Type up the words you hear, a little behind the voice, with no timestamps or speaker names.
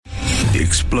the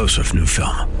explosive new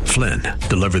film, Flynn,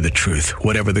 deliver the truth,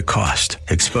 whatever the cost,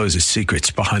 exposes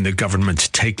secrets behind the government's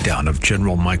takedown of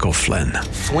General Michael Flynn.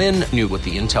 Flynn knew what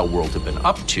the intel world had been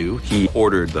up to. He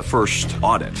ordered the first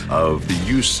audit of the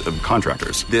use of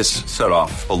contractors. This set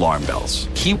off alarm bells.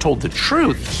 He told the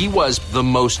truth. He was the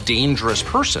most dangerous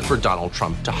person for Donald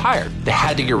Trump to hire. They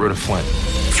had to get rid of Flynn.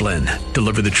 Flynn,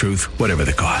 deliver the truth, whatever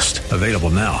the cost. Available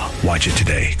now. Watch it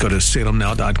today. Go to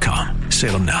salemnow.com.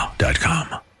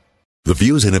 salemnow.com. The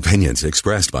views and opinions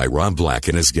expressed by Rob Black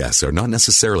and his guests are not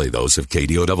necessarily those of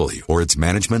KDOW or its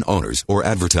management, owners, or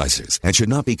advertisers and should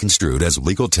not be construed as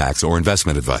legal, tax, or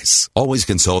investment advice. Always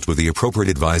consult with the appropriate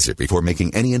advisor before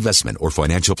making any investment or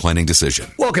financial planning decision.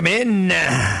 Welcome in.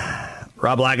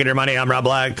 Rob Black and your money. I'm Rob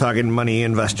Black, talking money,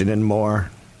 investing, and more.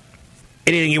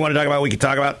 Anything you want to talk about, we can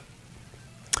talk about.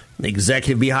 The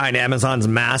executive behind Amazon's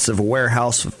massive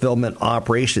warehouse fulfillment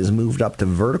operation has moved up to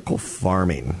vertical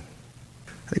farming.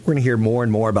 I think we're going to hear more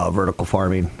and more about vertical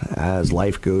farming as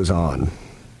life goes on.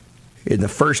 In the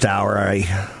first hour,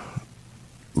 I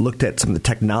looked at some of the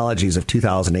technologies of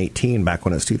 2018, back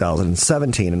when it was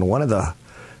 2017, and one of the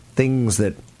things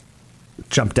that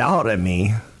jumped out at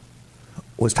me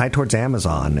was tied towards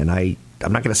Amazon. And I'm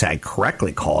not going to say I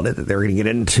correctly called it, that they were going to get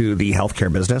into the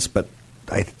healthcare business, but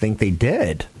I think they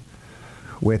did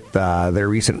with their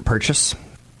recent purchase.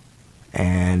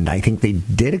 And I think they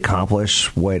did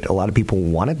accomplish what a lot of people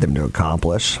wanted them to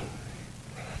accomplish.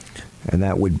 And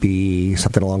that would be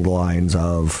something along the lines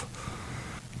of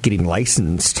getting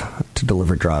licensed to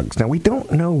deliver drugs. Now, we don't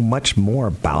know much more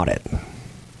about it,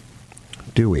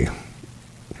 do we?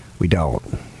 We don't.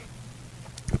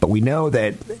 But we know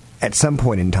that at some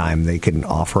point in time, they can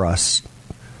offer us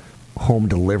home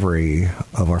delivery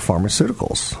of our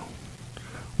pharmaceuticals.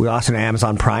 We also know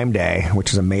Amazon Prime Day,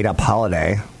 which is a made-up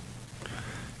holiday.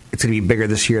 It's going to be bigger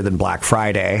this year than Black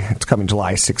Friday. It's coming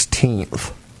July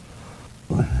 16th.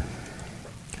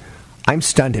 I'm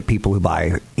stunned at people who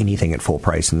buy anything at full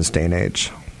price in this day and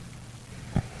age.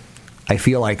 I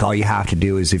feel like all you have to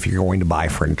do is, if you're going to buy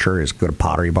furniture, is go to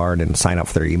Pottery Barn and sign up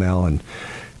for their email. And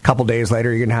a couple days later,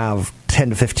 you're going to have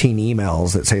 10 to 15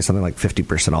 emails that say something like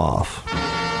 50% off.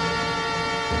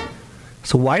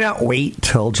 So why not wait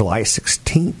till July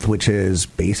 16th, which is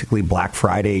basically Black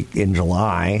Friday in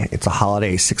July? It's a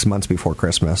holiday 6 months before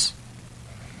Christmas.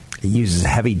 It uses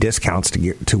heavy discounts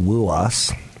to woo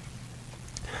us.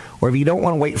 Or if you don't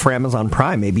want to wait for Amazon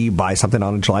Prime, maybe you buy something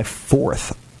on a July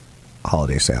 4th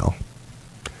holiday sale.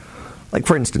 Like,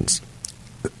 for instance,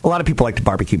 a lot of people like to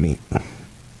barbecue meat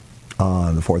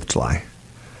on the 4th of July.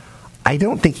 I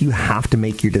don't think you have to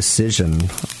make your decision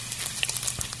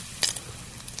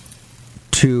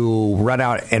to run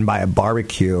out and buy a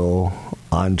barbecue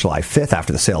on July 5th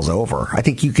after the sale's over. I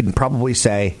think you can probably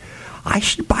say, I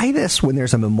should buy this when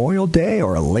there's a Memorial Day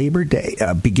or a Labor Day,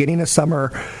 beginning of summer,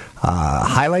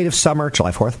 highlight of summer, July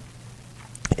 4th,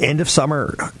 end of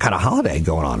summer kind of holiday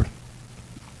going on.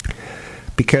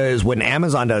 Because when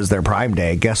Amazon does their Prime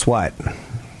Day, guess what?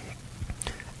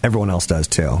 Everyone else does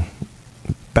too.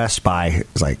 Best Buy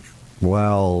is like,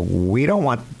 well, we don't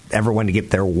want everyone to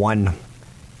get their one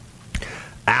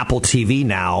Apple TV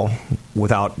now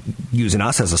without using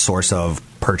us as a source of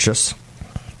purchase.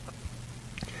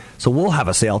 So we'll have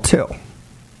a sale too.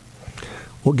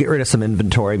 We'll get rid of some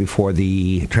inventory before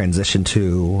the transition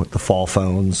to the fall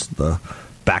phones, the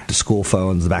back-to-school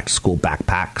phones, the back-to-school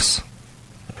backpacks.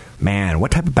 Man,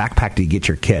 what type of backpack do you get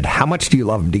your kid? How much do you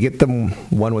love them? Do you get them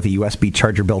one with a USB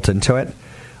charger built into it?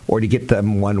 Or do you get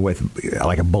them one with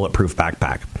like a bulletproof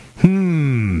backpack?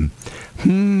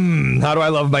 How do I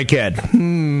love my kid?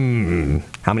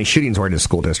 How many shootings were in his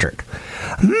school district?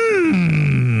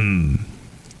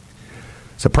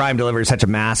 So Prime delivers such a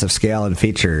massive scale and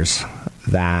features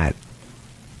that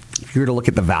if you were to look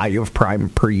at the value of Prime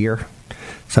per year,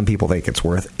 some people think it's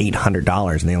worth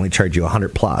 $800 and they only charge you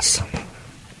 $100 plus.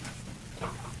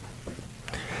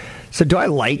 So do I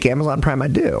like Amazon Prime? I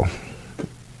do.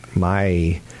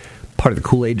 My part of the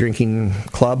Kool-Aid drinking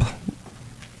club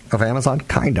of Amazon?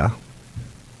 Kinda.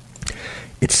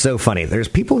 It's so funny. There's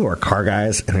people who are car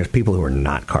guys, and there's people who are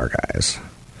not car guys.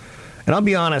 And I'll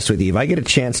be honest with you, if I get a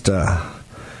chance to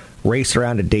race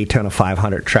around a Daytona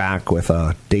 500 track with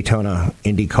a Daytona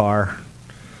Indy car,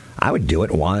 I would do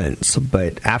it once.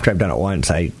 But after I've done it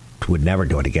once, I would never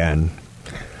do it again.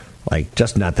 Like,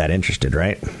 just not that interested,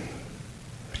 right?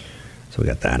 So we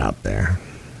got that up there.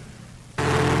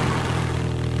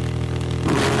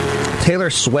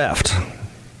 Taylor Swift.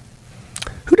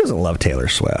 Who doesn't love Taylor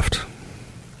Swift?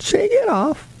 Shake it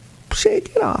off.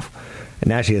 Shake it off. And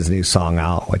now she has a new song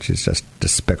out, which is just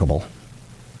despicable.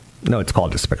 No, it's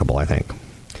called Despicable, I think.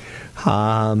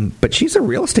 But she's a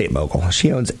real estate mogul.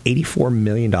 She owns $84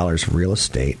 million of real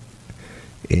estate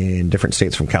in different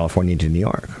states from California to New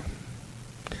York.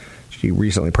 She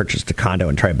recently purchased a condo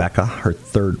in Tribeca, her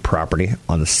third property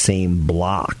on the same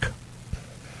block.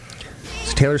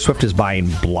 So Taylor Swift is buying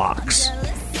blocks.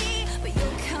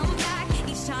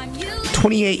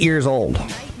 28 years old.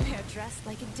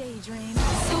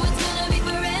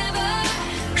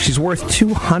 She's worth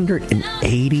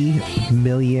 $280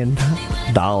 million.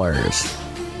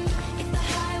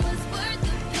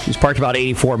 She's parked about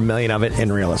 $84 million of it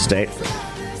in real estate.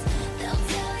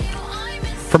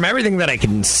 From everything that I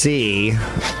can see,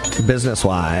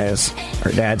 business-wise,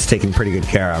 her dad's taking pretty good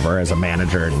care of her as a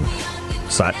manager and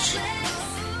such.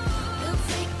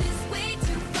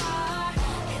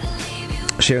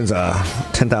 She owns a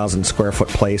 10,000 square foot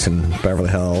place in Beverly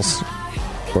Hills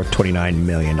worth $29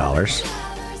 million.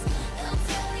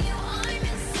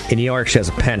 In New York, she has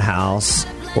a penthouse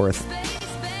worth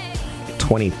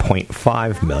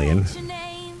 $20.5 million.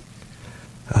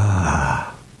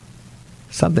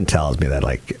 Something tells me that,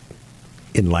 like,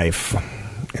 in life,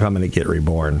 if I'm going to get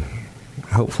reborn,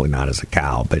 hopefully not as a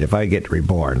cow, but if I get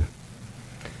reborn,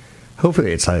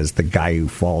 hopefully it's as the guy who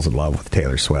falls in love with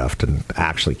Taylor Swift and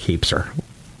actually keeps her.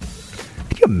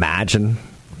 Can you imagine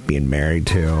being married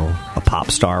to a pop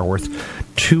star worth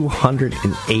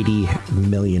 $280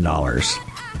 million?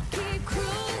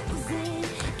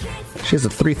 She has a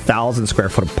 3,000 square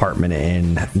foot apartment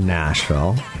in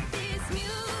Nashville.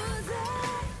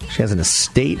 She has an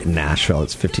estate in Nashville.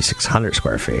 It's 5,600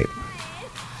 square feet.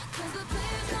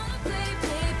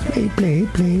 Play.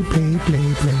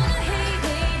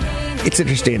 It's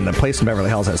interesting. The place in Beverly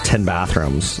Hills has 10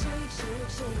 bathrooms.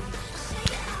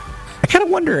 I kind of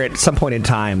wonder at some point in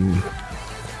time,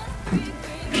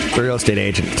 the real estate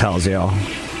agent tells you,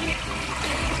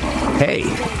 hey,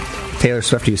 Taylor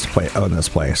Swift used to own this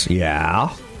place.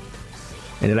 Yeah.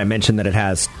 And did I mention that it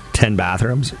has 10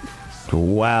 bathrooms?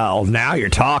 Well, now you're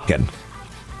talking.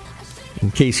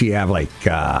 In case you have like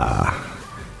the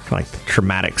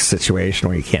traumatic situation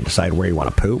where you can't decide where you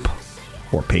want to poop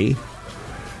or pee.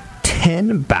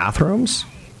 10 bathrooms?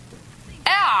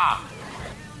 Ah!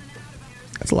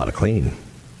 That's a lot of cleaning.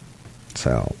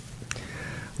 So,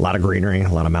 a lot of greenery, a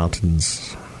lot of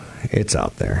mountains. It's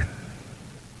out there.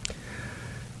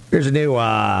 There's a new,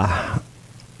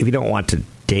 if you don't want to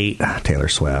date Taylor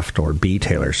Swift or be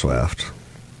Taylor Swift,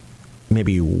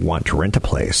 maybe you want to rent a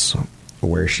place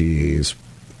where she's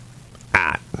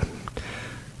at.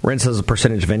 Rents as a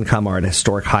percentage of income are at a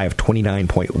historic high of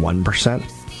 29.1%.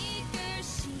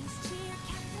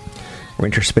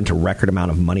 Renters spent a record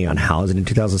amount of money on housing in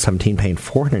 2017, paying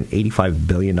 $485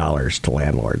 billion to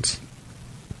landlords.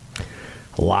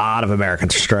 A lot of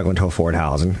Americans are struggling to afford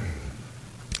housing.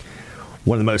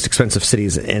 One of the most expensive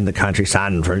cities in the country,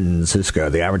 San Francisco,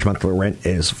 the average monthly rent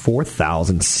is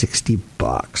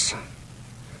 $4,060.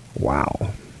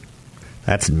 Wow.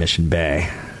 That's in Mission Bay.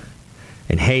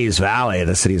 In Hayes Valley,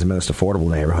 the city's most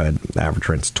affordable neighborhood, the average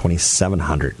rent's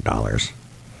 $2,700.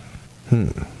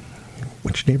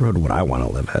 Which neighborhood would I want to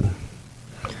live in?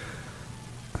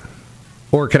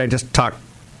 Or can I just talk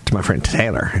to my friend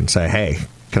Taylor and say, hey,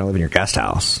 can I live in your guest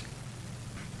house?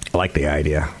 I like the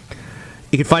idea.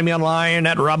 You can find me online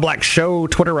at Rob Black Show,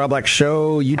 Twitter Rob Black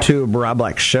Show, YouTube Rob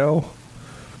Black Show.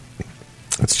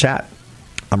 Let's chat.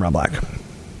 I'm Rob Black.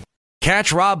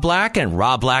 Catch Rob Black and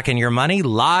Rob Black and Your Money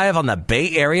live on the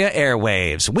Bay Area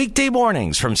airwaves, weekday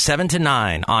mornings from 7 to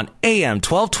 9 on AM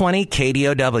 1220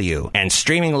 KDOW and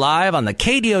streaming live on the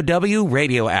KDOW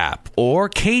radio app or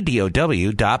KDOW.biz.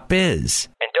 And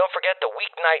don't forget the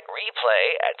weeknight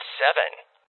replay at 7.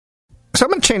 So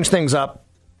I'm going to change things up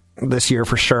this year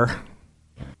for sure.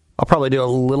 I'll probably do a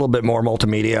little bit more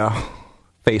multimedia,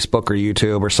 Facebook or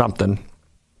YouTube or something.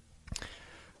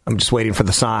 I'm just waiting for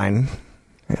the sign.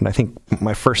 And I think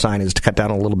my first sign is to cut down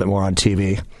a little bit more on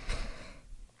TV.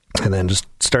 And then just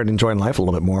start enjoying life a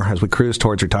little bit more as we cruise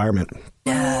towards retirement.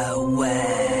 No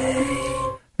way.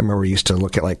 I remember we used to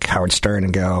look at like Howard Stern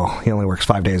and go, he only works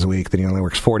 5 days a week, then he only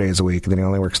works 4 days a week, and then he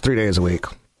only works 3 days a week.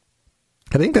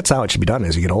 I think that's how it should be done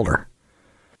as you get older,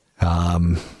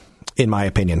 in my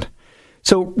opinion.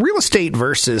 So real estate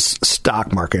versus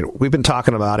stock market. We've been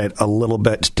talking about it a little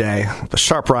bit today. The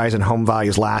sharp rise in home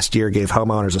values last year gave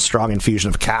homeowners a strong infusion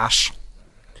of cash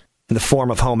in the form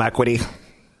of home equity.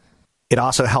 It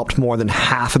also helped more than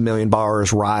 500,000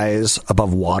 borrowers rise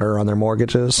above water on their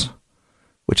mortgages,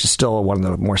 which is still one of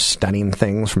the more stunning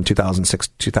things from 2006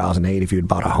 to 2008 if you had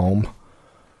bought a home.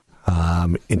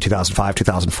 In 2005,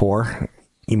 2004,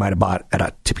 you might have bought at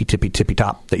a tippy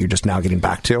top that you're just now getting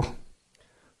back to.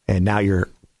 And now you're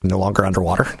no longer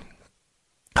underwater.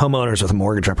 Homeowners with a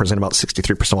mortgage represent about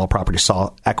 63% of all properties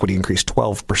saw equity increase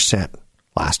 12%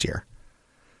 last year.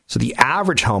 So the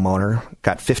average homeowner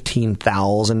got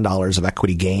 $15,000 of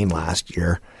equity gain last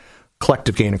year.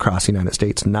 Collective gain across the United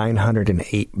States,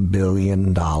 $908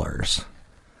 billion.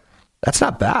 That's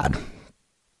not bad.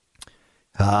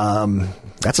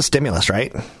 That's a stimulus,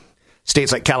 right?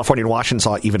 States like California and Washington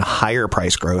saw even higher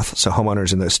price growth, so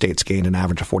homeowners in those states gained an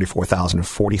average of $44,000 and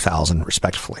 $40,000,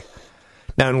 respectively.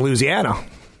 Now, in Louisiana,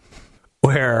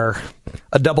 where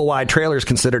a double-wide trailer is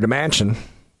considered a mansion,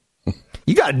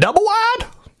 you got a double-wide?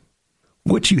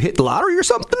 Which you hit the lottery or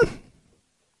something?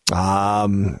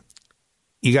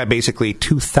 You got basically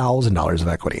 $2,000 of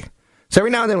equity. So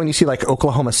every now and then when you see like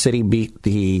Oklahoma City beat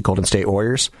the Golden State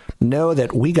Warriors, know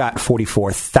that we got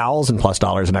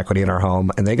 $44,000+ in equity in our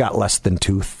home, and they got less than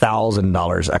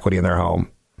 $2,000 equity in their home.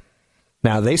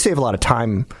 Now, they save a lot of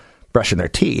time brushing their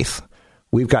teeth.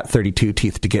 We've got 32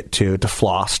 teeth to get to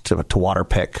floss, to water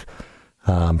pick,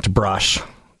 to brush.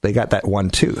 They got that one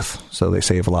tooth, so they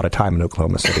save a lot of time in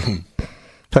Oklahoma City.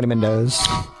 Tony Mendez,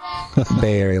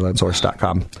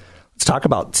 BayAreaLoanSource.com. Let's talk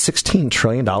about $16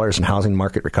 trillion in housing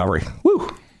market recovery. Woo!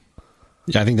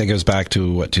 Yeah, I think that goes back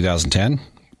to, 2010?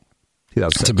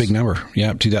 2006. That's a big number.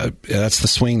 Yeah, that's the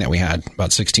swing that we had,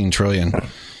 about $16 trillion.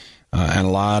 And a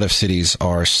lot of cities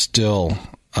are still,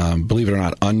 believe it or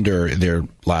not, under their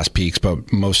last peaks,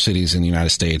 but most cities in the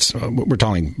United States, we're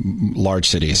talking large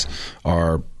cities,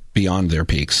 are beyond their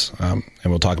peaks. And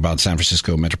we'll talk about San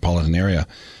Francisco metropolitan area.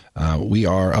 We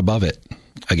are above it,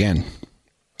 again,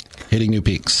 hitting new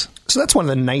peaks. So that's one of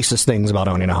the nicest things about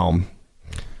owning a home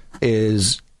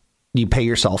is you pay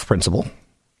yourself principal.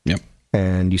 Yep.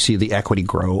 And you see the equity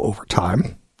grow over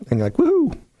time. And you're like,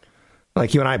 woohoo.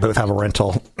 Like you and I both have a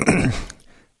rental. I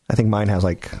think mine has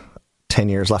like 10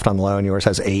 years left on the loan. Yours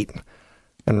has 8.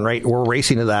 And we're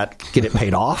racing to that, get it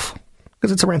paid off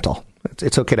because it's a rental.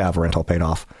 It's okay to have a rental paid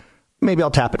off. Maybe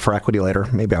I'll tap it for equity later.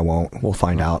 Maybe I won't. We'll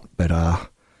find out. But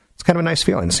it's kind of a nice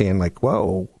feeling seeing like,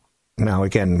 whoa. Now,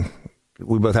 again,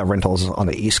 we both have rentals on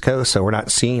the East Coast, so we're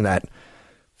not seeing that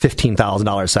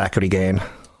 $15,000 equity gain.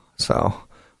 So,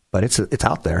 but it's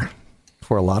out there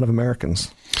for a lot of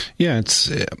Americans. Yeah,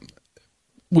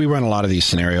 we run a lot of these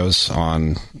scenarios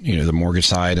on the mortgage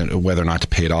side and whether or not to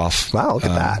pay it off. Wow, look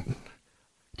at that.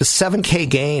 The $7,000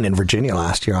 gain in Virginia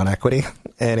last year on equity,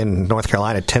 and in North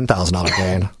Carolina, $10,000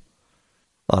 gain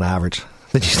on average.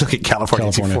 Then you look at California.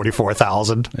 It's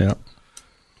 $44,000. Yeah.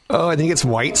 Oh, I think it's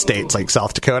white states like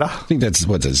South Dakota. I think that's,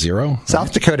 what's it, 0? South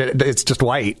right? Dakota, it's just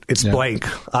white. It's blank,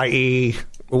 i.e.,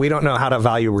 we don't know how to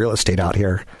value real estate out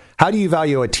here. How do you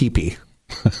value a teepee?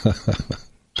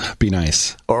 Be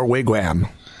nice. Or wigwam.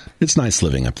 It's nice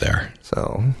living up there.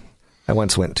 So I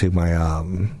once went to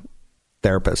my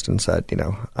therapist and said,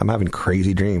 I'm having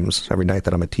crazy dreams every night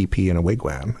that I'm a teepee and a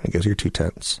wigwam. He goes, you're 2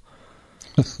 tenths.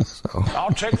 So.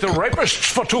 I'll take the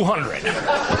rapists for 200.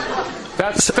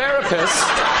 That's therapist.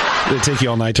 Did it take you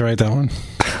all night to write that one?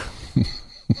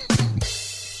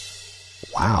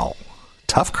 Wow.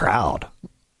 Tough crowd.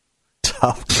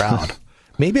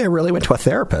 Maybe I really went to a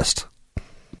therapist.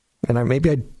 And maybe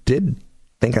I did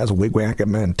think I was a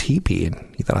wigwam and teepee,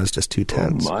 and he thought I was just 2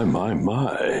 tenths. Oh,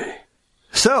 my.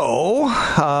 So,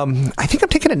 I think I'm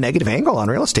taking a negative angle on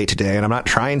real estate today, and I'm not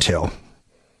trying to.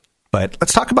 But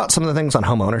let's talk about some of the things on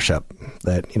home ownership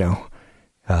that,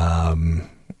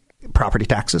 property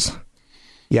taxes.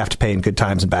 You have to pay in good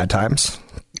times and bad times.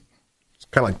 It's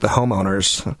kind of like the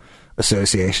homeowners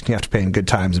association. You have to pay in good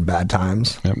times and bad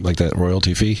times. Yep, like that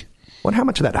royalty fee. Well, how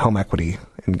much of that home equity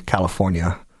in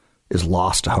California is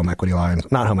lost to home equity lines?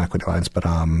 Not home equity lines, but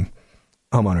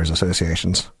homeowners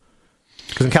associations.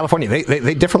 Because in California,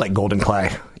 they differ like golden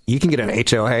clay. You can get an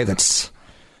HOA that's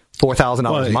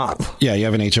 $4,000 a month. Yeah, you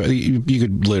have an HOA. You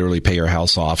could literally pay your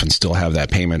house off and still have that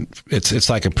payment. It's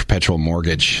like a perpetual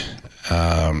mortgage.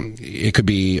 It could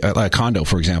be a condo,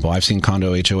 for example. I've seen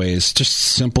condo HOAs, just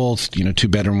simple,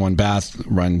 2-bedroom, 1-bath,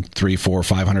 run $300,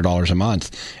 $400, $500 a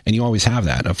month, and you always have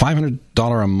that. A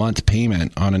 $500 a month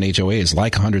payment on an HOA is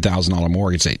like a $100,000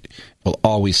 mortgage. They will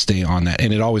always stay on that,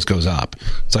 and it always goes up.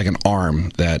 It's like an arm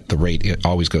that the rate it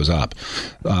always goes up.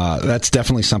 That's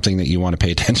definitely something that you want to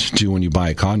pay attention to when you buy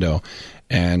a condo.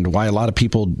 And why a lot of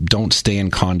people don't stay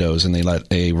in condos and they let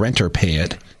a renter pay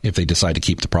it if they decide to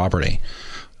keep the property.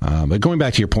 But going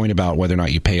back to your point about whether or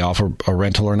not you pay off a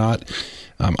rental or not,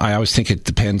 I always think it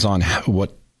depends on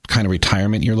what kind of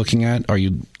retirement you're looking at.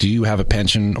 Do you have a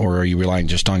pension, or are you relying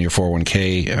just on your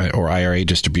 401k or IRA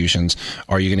distributions?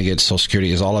 Are you going to get Social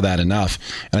Security? Is all of that enough?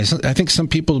 And I think some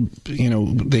people,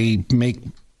 they make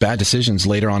bad decisions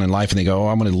later on in life and they go,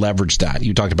 I'm going to leverage that.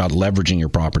 You talked about leveraging your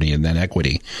property and then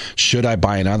equity. Should I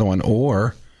buy another one,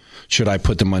 or should I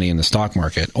put the money in the stock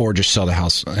market or just sell the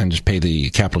house and just pay the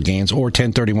capital gains or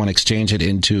 1031 exchange it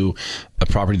into a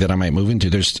property that I might move into?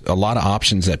 There's a lot of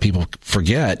options that people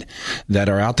forget that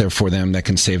are out there for them that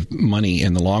can save money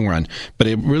in the long run. But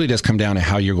it really does come down to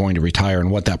how you're going to retire and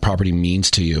what that property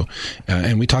means to you.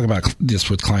 And we talk about this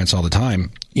with clients all the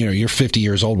time. You're 50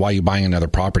 years old. Why are you buying another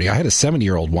property? I had a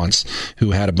 70-year-old once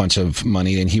who had a bunch of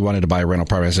money and he wanted to buy a rental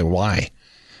property. I said, why?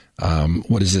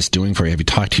 What is this doing for you? Have you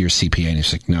talked to your CPA? And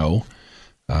he's like, no.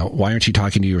 Why aren't you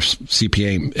talking to your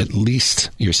CPA, at least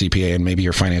your CPA and maybe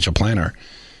your financial planner?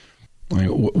 I mean,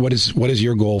 what is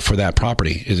your goal for that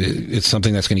property? Is it's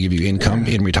something that's going to give you income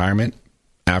in retirement?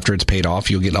 After it's paid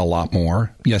off, you'll get a lot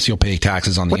more. Yes, you'll pay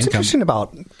taxes on the income. What's interesting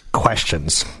about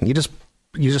questions? You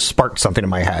just sparked something in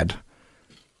my head.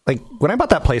 Like when I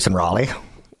bought that place in Raleigh,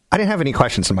 I didn't have any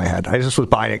questions in my head. I just was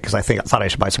buying it because I thought I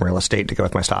should buy some real estate to go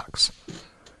with my stocks.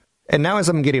 And now as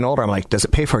I'm getting older, I'm like, does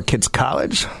it pay for a kid's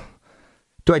college?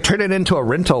 Do I turn it into a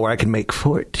rental where I can make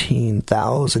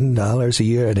 $14,000 a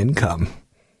year in income?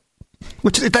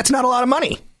 Which that's not a lot of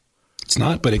money. It's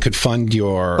not, but it could fund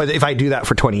your... But if I do that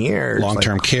for 20 years...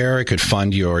 Long-term care, it could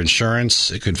fund your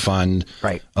insurance, it could fund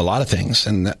a lot of things.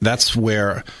 And that's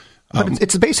where... But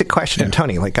it's a basic question,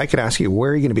 Tony. Like, I could ask you,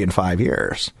 where are you going to be in 5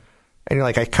 years? And you're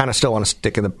like, I kind of still want to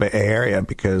stick in the Bay Area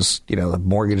because, the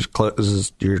mortgage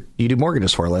closes... You do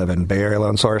mortgages for a living. Bay Area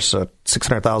Loan Source, a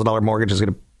 $600,000 mortgage is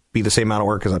going to be the same amount of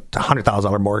work as a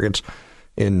 $100,000 mortgage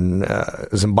in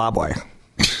Zimbabwe.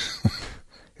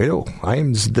 Ew, I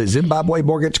am the Zimbabwe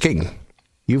mortgage king.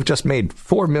 You've just made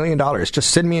 $4 million.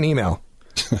 Just send me an email.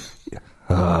 You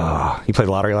played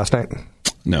the lottery last night?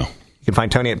 No. You can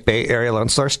find Tony at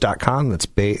BayAreaLoanSource.com. That's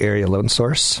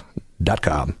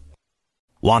BayAreaLoanSource.com.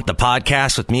 Want the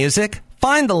podcast with music?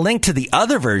 Find the link to the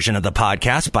other version of the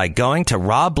podcast by going to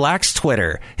Rob Black's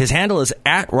Twitter. His handle is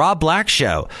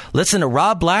 @RobBlackShow. Listen to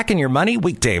Rob Black and Your Money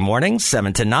weekday mornings,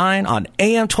 7 to 9 on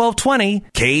AM 1220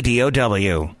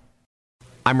 KDOW.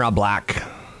 I'm Rob Black.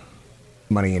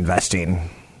 Money, investing,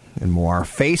 and more.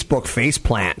 Facebook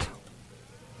faceplant.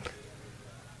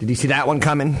 Did you see that one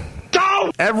coming?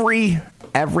 Go! Every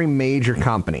major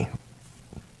company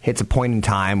hits a point in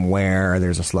time where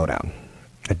there's a slowdown,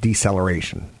 a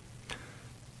deceleration.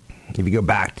 If you go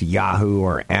back to Yahoo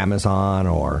or Amazon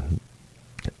or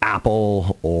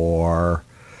Apple or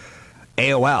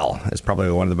AOL is probably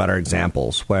one of the better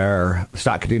examples where the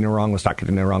stock could do no wrong, the stock could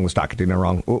do no wrong, the stock could do no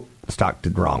wrong. Ooh, the stock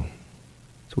did wrong.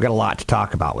 So we got a lot to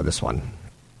talk about with this one,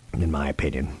 in my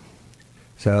opinion.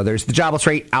 So there's the jobless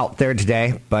rate out there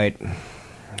today, but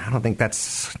I don't think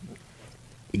that's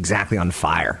exactly on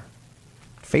fire.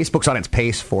 Facebook's on its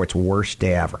pace for its worst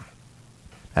day ever.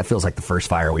 That feels like the first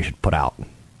fire we should put out.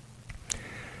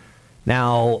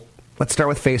 Now, let's start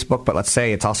with Facebook, but let's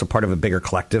say it's also part of a bigger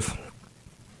collective.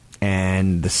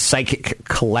 And the psychic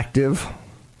collective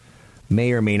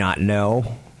may or may not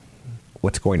know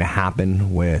what's going to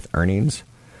happen with earnings.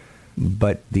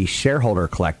 But the shareholder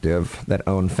collective that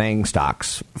own FANG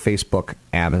stocks, Facebook,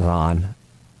 Amazon,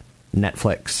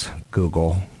 Netflix,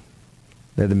 Google,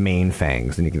 they're the main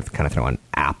FANGs. And you can kind of throw in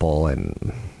Apple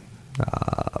and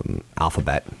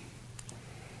Alphabet.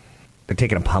 They're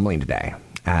taking a pummeling today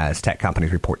as tech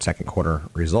companies report second quarter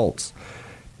results.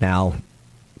 Now,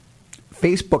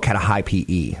 Facebook had a high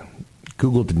PE.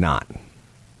 Google did not.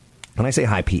 When I say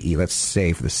high PE, let's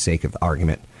say for the sake of the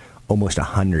argument, almost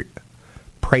 100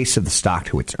 price of the stock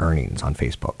to its earnings on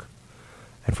Facebook.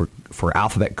 And for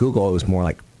Alphabet, Google, it was more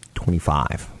like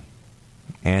 25.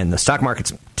 And the stock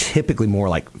market's typically more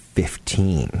like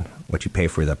 15, what you pay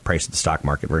for the price of the stock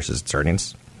market versus its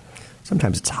earnings.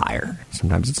 Sometimes it's higher,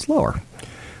 sometimes it's lower.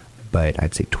 But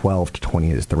I'd say 12 to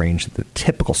 20 is the range that the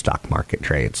typical stock market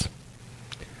trades.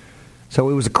 So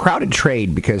it was a crowded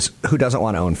trade because who doesn't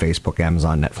want to own Facebook,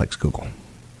 Amazon, Netflix, Google?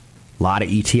 A lot of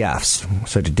ETFs.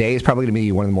 So today is probably going to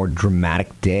be one of the more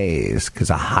dramatic days because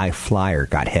a high flyer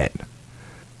got hit.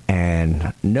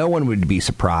 And no one would be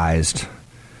surprised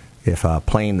if a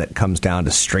plane that comes down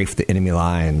to strafe the enemy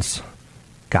lines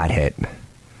got hit.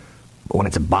 But when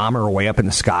it's a bomber way up in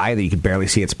the sky that you can barely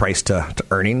see its price to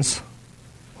earnings,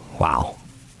 wow.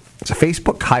 It's a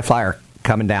Facebook high flyer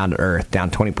coming down to earth, down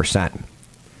 20%.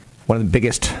 One of the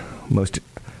biggest, most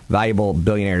valuable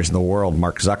billionaires in the world,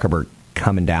 Mark Zuckerberg,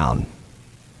 coming down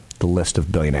the list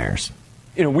of billionaires.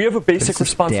 We have a basic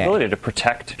responsibility to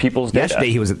protect people's data.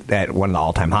 Yesterday, he was at one of the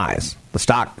all-time highs. The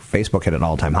stock, Facebook, hit an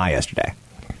all-time high yesterday.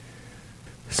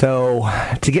 So,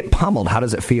 to get pummeled, how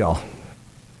does it feel?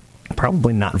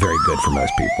 Probably not very good for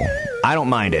most people. I don't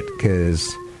mind it,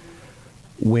 because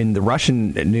when the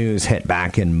Russian news hit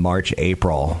back in March,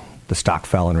 April, the stock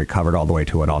fell and recovered all the way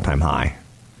to an all-time high.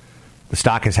 The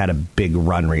stock has had a big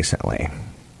run recently.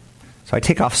 So I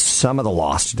take off some of the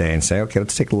loss today and say, okay,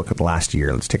 let's take a look at the last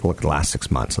year. Let's take a look at the last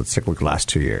 6 months. Let's take a look at the last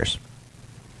 2 years.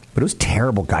 But it was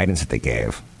terrible guidance that they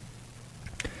gave.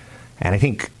 And I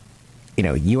think,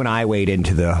 you and I wade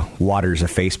into the waters of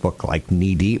Facebook like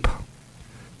knee deep.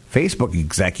 Facebook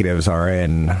executives are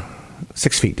in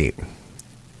 6 feet deep.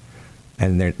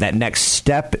 And that next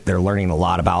step, they're learning a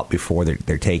lot about before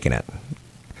they're taking it.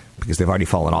 Because they've already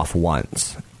fallen off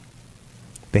once.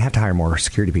 They have to hire more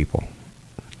security people.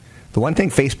 The one thing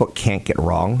Facebook can't get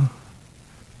wrong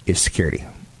is security.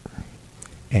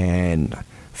 And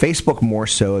Facebook, more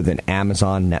so than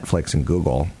Amazon, Netflix, and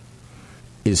Google,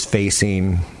 is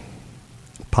facing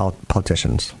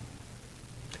politicians.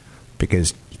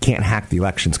 Because you can't hack the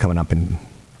elections coming up in,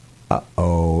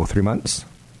 3 months.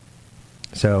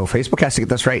 So Facebook has to get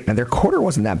this right. Now, their quarter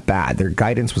wasn't that bad. Their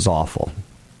guidance was awful.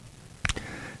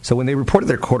 So when they reported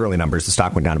their quarterly numbers, the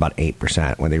stock went down about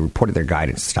 8%. When they reported their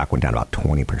guidance, the stock went down about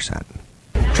 20%.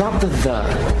 Drop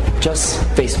the, just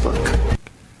Facebook.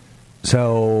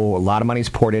 So a lot of money's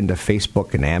poured into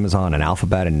Facebook and Amazon and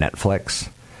Alphabet and Netflix.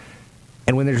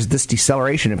 And when there's this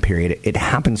deceleration period, it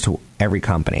happens to every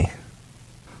company.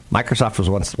 Microsoft was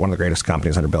once one of the greatest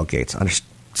companies under Bill Gates. Under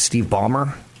Steve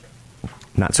Ballmer,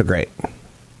 not so great.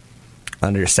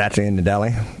 Under Satya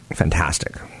Nadella,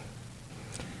 fantastic.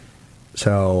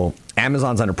 So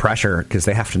Amazon's under pressure because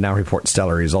they have to now report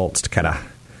stellar results to kind of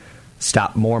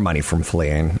stop more money from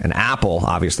fleeing. And Apple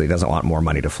obviously doesn't want more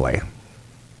money to flee.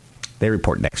 They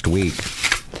report next week.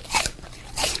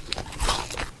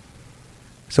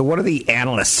 So what are the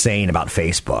analysts saying about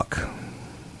Facebook?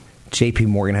 JP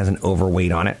Morgan has an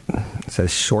overweight on it. It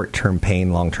says short-term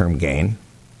pain, long-term gain.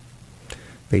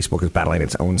 Facebook is battling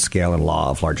its own scale and law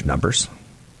of large numbers.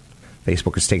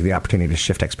 Facebook is taking the opportunity to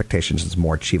shift expectations to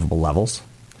more achievable levels.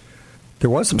 There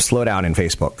was some slowdown in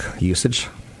Facebook usage.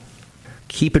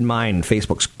 Keep in mind,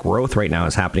 Facebook's growth right now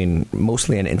is happening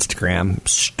mostly in Instagram,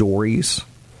 Stories,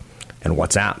 and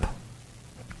WhatsApp.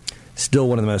 Still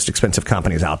one of the most expensive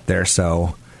companies out there,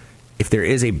 so if there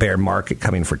is a bear market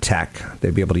coming for tech,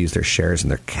 they'd be able to use their shares and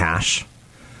their cash,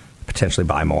 potentially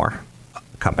buy more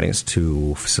companies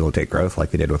to facilitate growth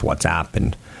like they did with WhatsApp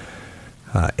and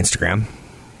Instagram.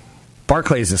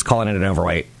 Barclays is calling it an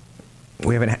overweight.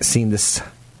 We haven't seen this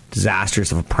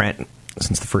disastrous of a print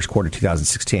since the first quarter of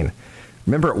 2016.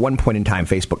 Remember, at one point in time,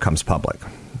 Facebook comes public.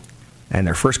 And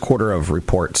their first quarter of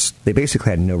reports, they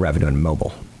basically had no revenue in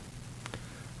mobile.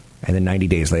 And then 90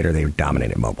 days later, they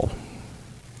dominated mobile.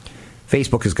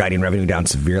 Facebook is guiding revenue down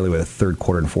severely with a third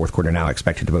quarter and fourth quarter now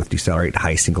expected to both decelerate to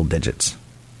high single digits.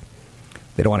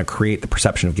 They don't want to create the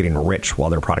perception of getting rich while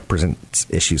their product presents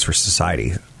issues for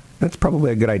society. That's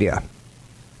probably a good idea.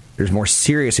 There's more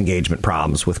serious engagement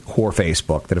problems with core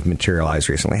Facebook that have materialized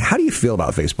recently. How do you feel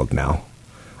about Facebook now?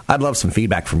 I'd love some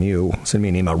feedback from you. Send me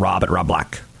an email,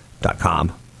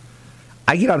 rob@robblack.com.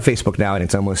 I get on Facebook now, and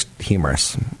it's almost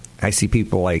humorous. I see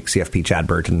people like CFP Chad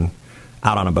Burton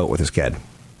out on a boat with his kid.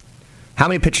 How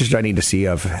many pictures do I need to see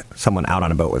of someone out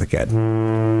on a boat with a kid?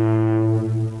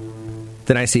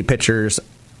 Then I see pictures.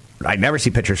 I never see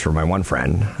pictures from my one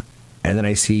friend. And then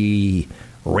I see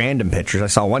random pictures. I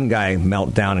saw one guy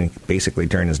melt down and basically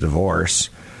during his divorce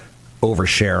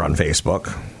overshare on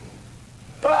Facebook.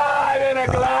 I'm in a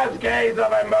glass case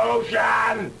of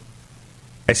emotion.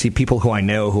 I see people who I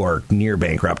know who are near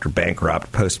bankrupt or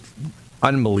bankrupt post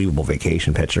unbelievable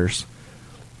vacation pictures.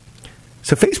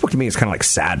 So Facebook to me is kind of like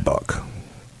sad book.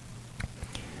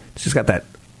 It's just got that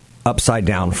upside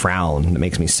down frown that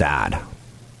makes me sad.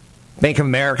 Bank of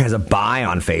America has a buy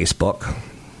on Facebook.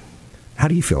 How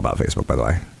do you feel about Facebook, by the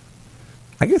way?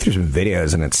 I go through some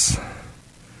videos, and it's a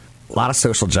lot of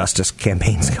social justice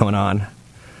campaigns going on.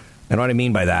 And what I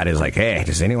mean by that is like, hey,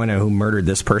 does anyone know who murdered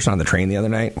this person on the train the other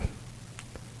night?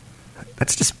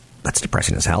 That's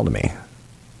depressing as hell to me.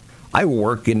 I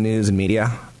work in news and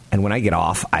media, and when I get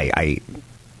off, I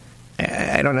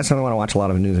don't necessarily want to watch a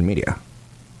lot of news and media.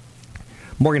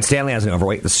 Morgan Stanley has an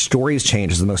overweight. The Stories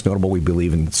change is the most notable. We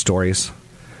believe in stories.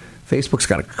 Facebook's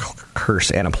got a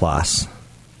curse and a plus.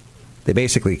 They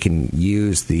basically can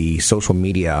use the social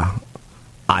media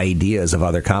ideas of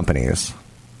other companies,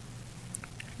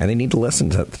 and they need to listen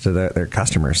to their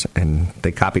customers. And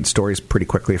they copied Stories pretty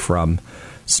quickly from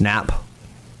Snap,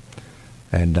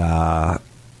 and I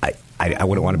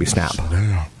wouldn't want to be Snap.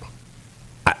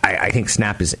 I think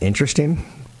Snap is interesting.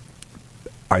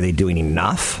 Are they doing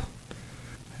enough?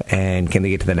 And can they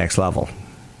get to the next level?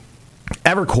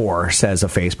 Evercore says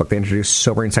of Facebook, they introduced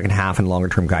sobering second half and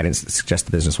longer-term guidance that suggests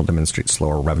the business will demonstrate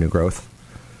slower revenue growth.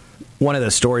 One of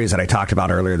the stories that I talked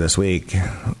about earlier this week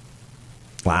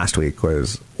last week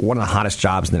was one of the hottest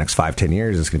jobs in the next 5-10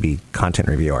 years is going to be content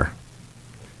reviewer.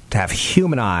 To have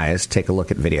human eyes take a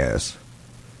look at videos.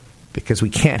 Because we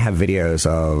can't have videos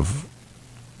of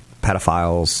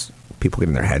pedophiles, people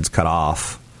getting their heads cut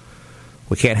off.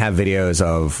 We can't have videos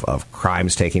of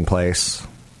crimes taking place,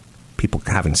 people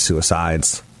having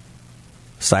suicides,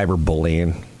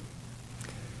 cyberbullying.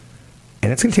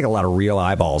 And it's going to take a lot of real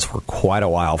eyeballs for quite a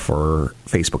while for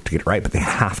Facebook to get it right, but they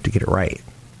have to get it right.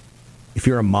 If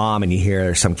you're a mom and you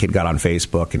hear some kid got on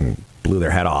Facebook and blew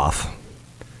their head off,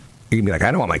 you're going to be like,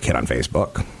 I don't want my kid on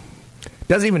Facebook.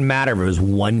 Doesn't even matter if it was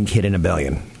one kid in a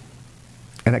billion.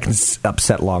 And that can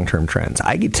upset long-term trends.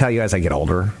 I can tell you as I get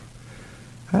older,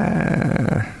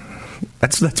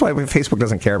 that's why Facebook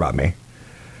doesn't care about me.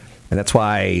 And that's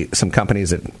why some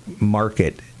companies that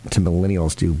market to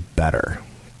millennials do better.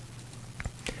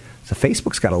 So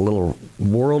Facebook's got a little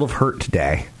world of hurt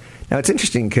today. Now, it's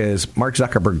interesting because Mark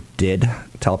Zuckerberg did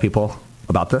tell people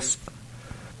about this.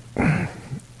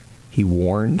 He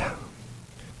warned.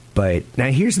 But now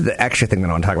here's the extra thing that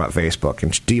I want to talk about Facebook.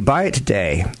 And do you buy it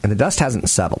today? And the dust hasn't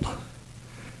settled.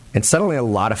 And suddenly a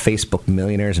lot of Facebook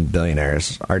millionaires and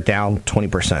billionaires are down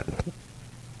 20%.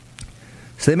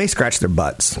 So they may scratch their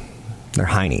butts, their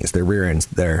heinies, their rear ends,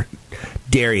 their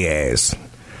derrieres,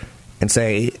 and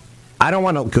say, I don't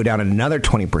want to go down another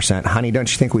 20%. Honey, don't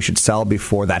you think we should sell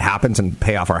before that happens and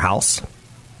pay off our house?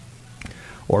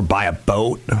 Or buy a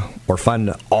boat? Or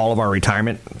fund all of our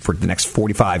retirement for the next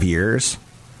 45 years?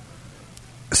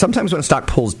 Sometimes when a stock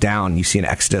pulls down, you see an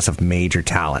exodus of major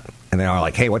talent. And they are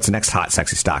like, hey, what's the next hot,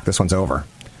 sexy stock? This one's over.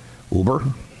 Uber?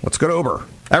 Let's go to Uber.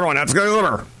 Everyone, let's go to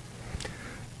Uber.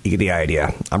 You get the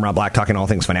idea. I'm Rob Black, talking all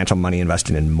things financial, money,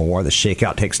 investing, and more. The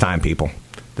shakeout takes time, people.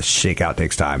 The shakeout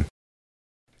takes time.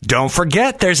 Don't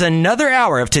forget, there's another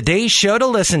hour of today's show to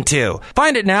listen to.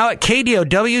 Find it now at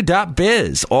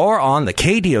KDOW.biz or on the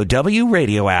KDOW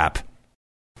radio app.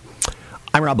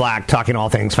 I'm Rob Black, talking all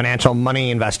things financial, money,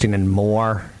 investing, and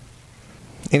more.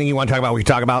 Anything you want to talk about, we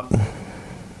can talk about.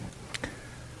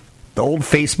 The old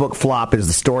Facebook flop is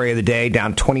the story of the day,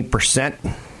 down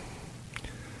 20%.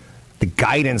 The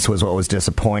guidance was what was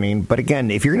disappointing. But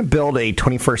again, if you're going to build a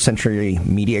 21st century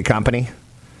media company,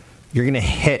 you're going to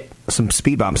hit some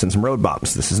speed bumps and some road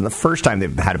bumps. This isn't the first time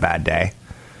they've had a bad day,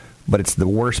 but it's the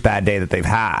worst bad day that they've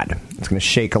had. It's going to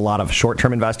shake a lot of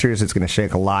short-term investors. It's going to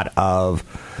shake a lot of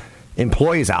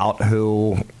employees out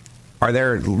who are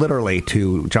there literally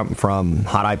to jump from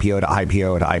hot IPO to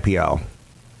IPO to IPO.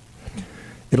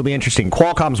 It'll be interesting.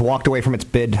 Qualcomm's walked away from its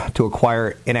bid to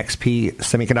acquire NXP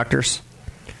Semiconductors.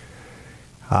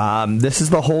 This is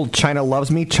the whole China loves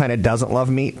me, China doesn't love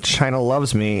me, China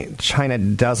loves me, China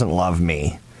doesn't love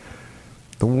me.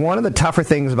 One of the tougher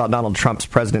things about Donald Trump's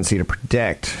presidency to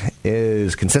predict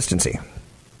is consistency.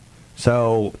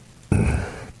 So,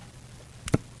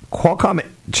 Qualcomm,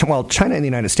 well, China and the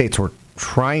United States were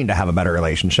trying to have a better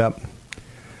relationship.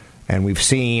 And we've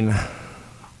seen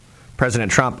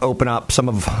President Trump open up some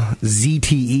of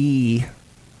ZTE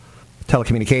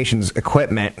telecommunications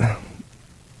equipment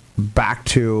back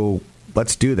to,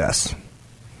 let's do this.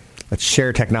 Let's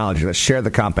share technology. Let's share the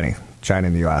company, China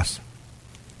and the U.S.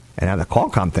 And now the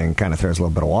Qualcomm thing kind of throws a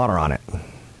little bit of water on it.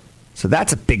 So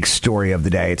that's a big story of the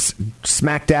day. It's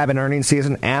smack dab in earnings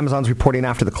season. Amazon's reporting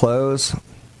after the close.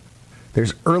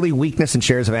 There's early weakness in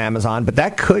shares of Amazon, but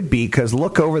that could be because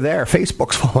look over there,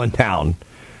 Facebook's falling down.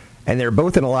 And they're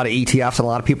both in a lot of ETFs, and a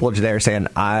lot of people are there saying,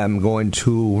 I'm going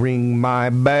to ring my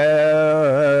bell,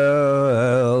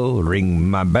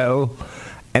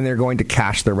 and they're going to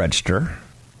cash their register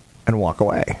and walk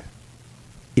away.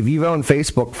 If you've owned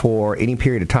Facebook for any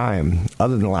period of time,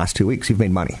 other than the last 2 weeks, you've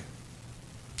made money.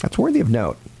 That's worthy of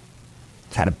note.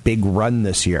 It's had a big run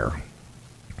this year.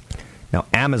 Now,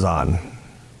 Amazon,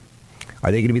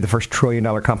 are they going to be the first $1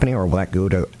 trillion company, or will that go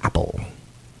to Apple?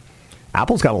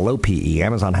 Apple's got a low PE.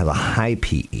 Amazon has a high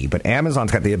PE. But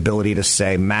Amazon's got the ability to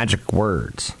say magic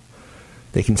words.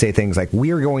 They can say things like,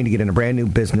 we are going to get in a brand new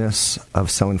business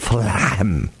of selling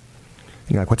flam. And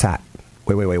you're like, what's that?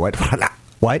 Wait, what?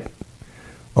 What?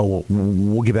 Oh,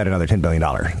 we'll give that another $10 billion.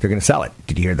 They're going to sell it.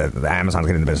 Did you hear that Amazon's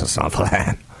getting in the business of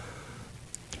flam?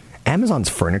 Amazon's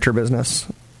furniture business,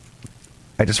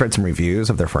 I just read some reviews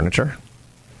of their furniture.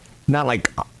 Not like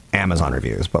Amazon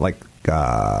reviews, but like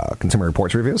Consumer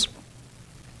Reports reviews.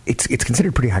 It's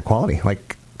considered pretty high quality,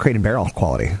 like Crate and Barrel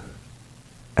quality. And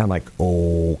I'm like,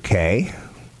 okay.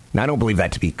 Now, I don't believe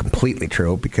that to be completely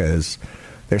true because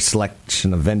their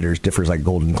selection of vendors differs like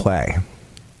golden clay.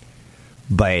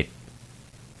 But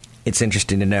it's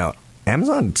interesting to note,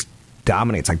 Amazon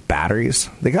dominates like batteries.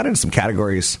 They got into some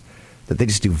categories that they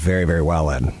just do very, very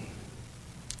well in.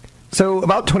 So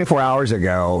about 24 hours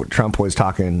ago, Trump was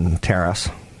talking tariffs.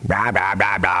 Blah, blah,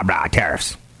 blah, blah, blah,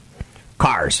 tariffs.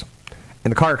 Cars.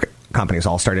 And the car companies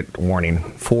all started warning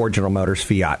Ford, General Motors,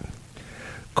 Fiat.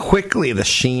 Quickly, the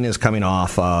sheen is coming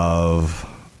off of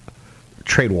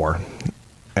trade war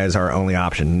as our only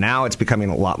option. Now it's becoming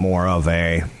a lot more of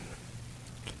a,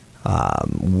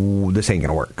 this ain't going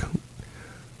to work.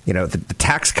 You know, the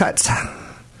tax cuts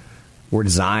were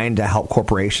designed to help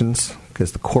corporations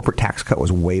because the corporate tax cut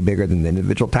was way bigger than the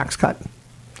individual tax cut.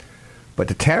 But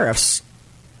the tariffs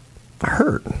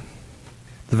hurt.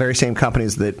 The very same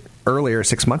companies that earlier,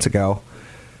 6 months ago,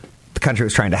 the country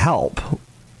was trying to help,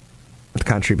 the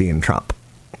country being Trump.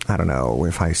 I don't know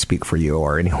if I speak for you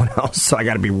or anyone else, so I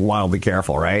got to be wildly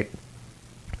careful, right?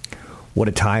 What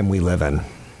a time we live in.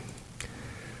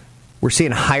 We're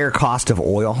seeing higher cost of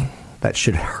oil. That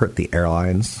should hurt the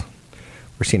airlines.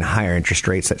 We're seeing higher interest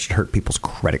rates. That should hurt people's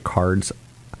credit cards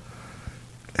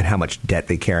and how much debt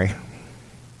they carry.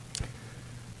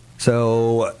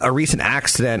 So a recent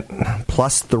accident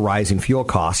plus the rising fuel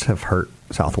costs have hurt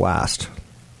Southwest.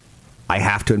 I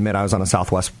have to admit I was on a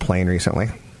Southwest plane recently.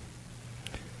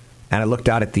 And I looked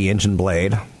out at the engine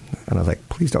blade, and I was like,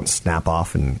 please don't snap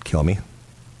off and kill me.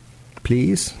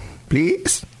 Please?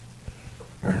 Please?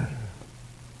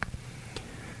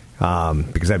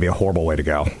 Because that'd be a horrible way to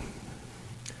go.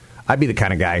 I'd be the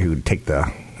kind of guy who'd take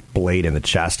the blade in the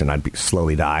chest and I'd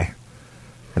slowly die.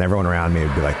 And everyone around me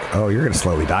would be like, oh, you're going to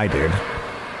slowly die, dude.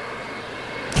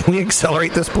 Can we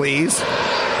accelerate this, please?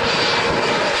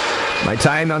 My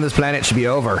time on this planet should be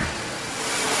over.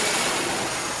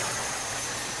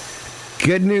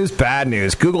 Good news, bad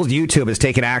news. Google's YouTube has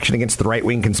taken action against the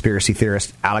right-wing conspiracy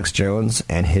theorist Alex Jones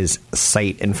and his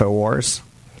site InfoWars,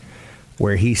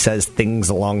 where he says things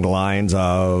along the lines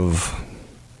of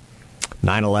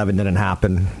 9/11 didn't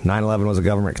happen. 9/11 was a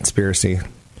government conspiracy.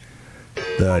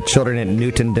 The children at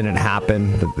Newton didn't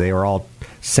happen. They were all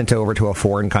sent over to a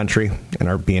foreign country and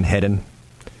are being hidden.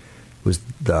 It was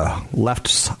the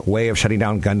left's way of shutting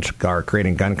down gun, or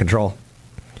creating gun control.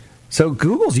 So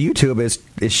Google's YouTube is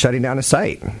shutting down a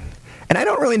site. And I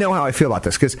don't really know how I feel about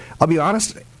this, because I'll be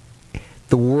honest,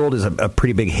 the world is a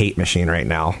pretty big hate machine right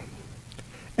now.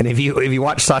 And if you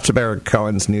watch Sacha Baron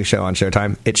Cohen's new show on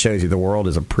Showtime, it shows you the world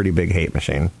is a pretty big hate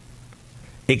machine.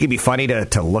 It can be funny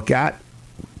to look at,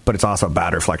 but it's also a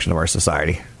bad reflection of our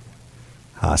society.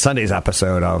 Sunday's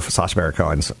episode of Sacha Baron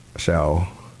Cohen's show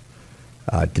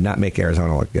did not make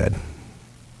Arizona look good.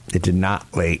 It did not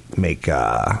make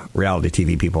reality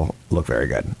TV people look very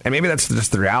good. And maybe that's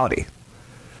just the reality.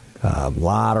 A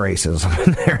lot of racism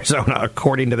in Arizona,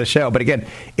 according to the show. But again,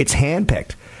 it's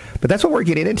handpicked. But that's what we're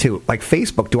getting into. Like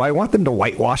Facebook, do I want them to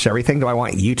whitewash everything? Do I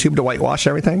want YouTube to whitewash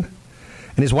everything?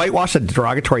 And is whitewash a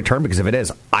derogatory term? Because if it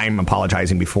is, I'm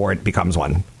apologizing before it becomes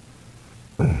one.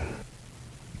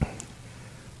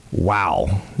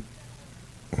 Wow.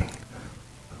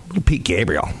 Little Pete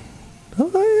Gabriel.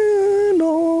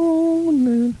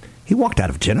 He walked out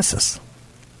of Genesis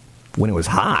when it was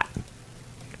hot.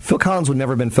 Phil Collins would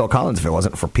never have been Phil Collins if it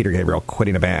wasn't for Peter Gabriel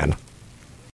quitting a band.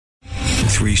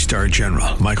 3-star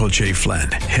General Michael J.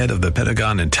 Flynn, head of the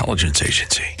Pentagon Intelligence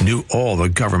Agency, knew all the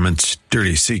government's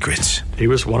dirty secrets. He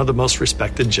was one of the most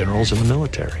respected generals in the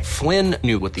military. Flynn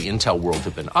knew what the intel world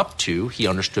had been up to. He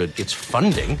understood its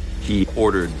funding. He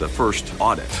ordered the first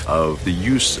audit of the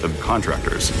use of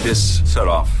contractors. This set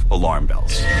off alarm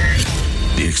bells.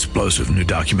 The explosive new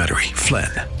documentary, Flynn,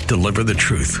 Deliver the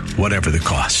Truth, Whatever the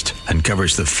Cost,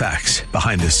 uncovers the facts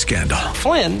behind this scandal.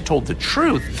 Flynn told the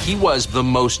truth. He was the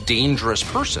most dangerous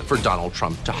person for Donald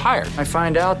Trump to hire. I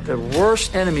find out the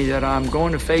worst enemy that I'm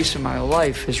going to face in my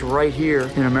life is right here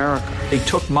in America. They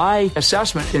took my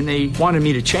assessment and they wanted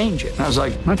me to change it. And I was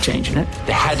like, I'm not changing it.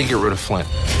 They had to get rid of Flynn.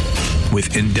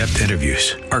 With in-depth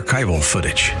interviews, archival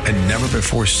footage, and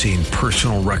never-before-seen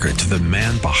personal records of the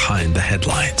man behind the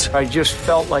headlines. I just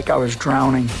felt like I was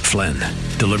drowning. Flynn,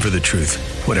 Deliver the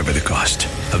Truth, Whatever the Cost.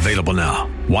 Available now.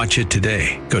 Watch it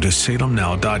today. Go to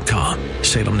salemnow.com.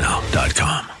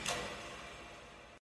 salemnow.com.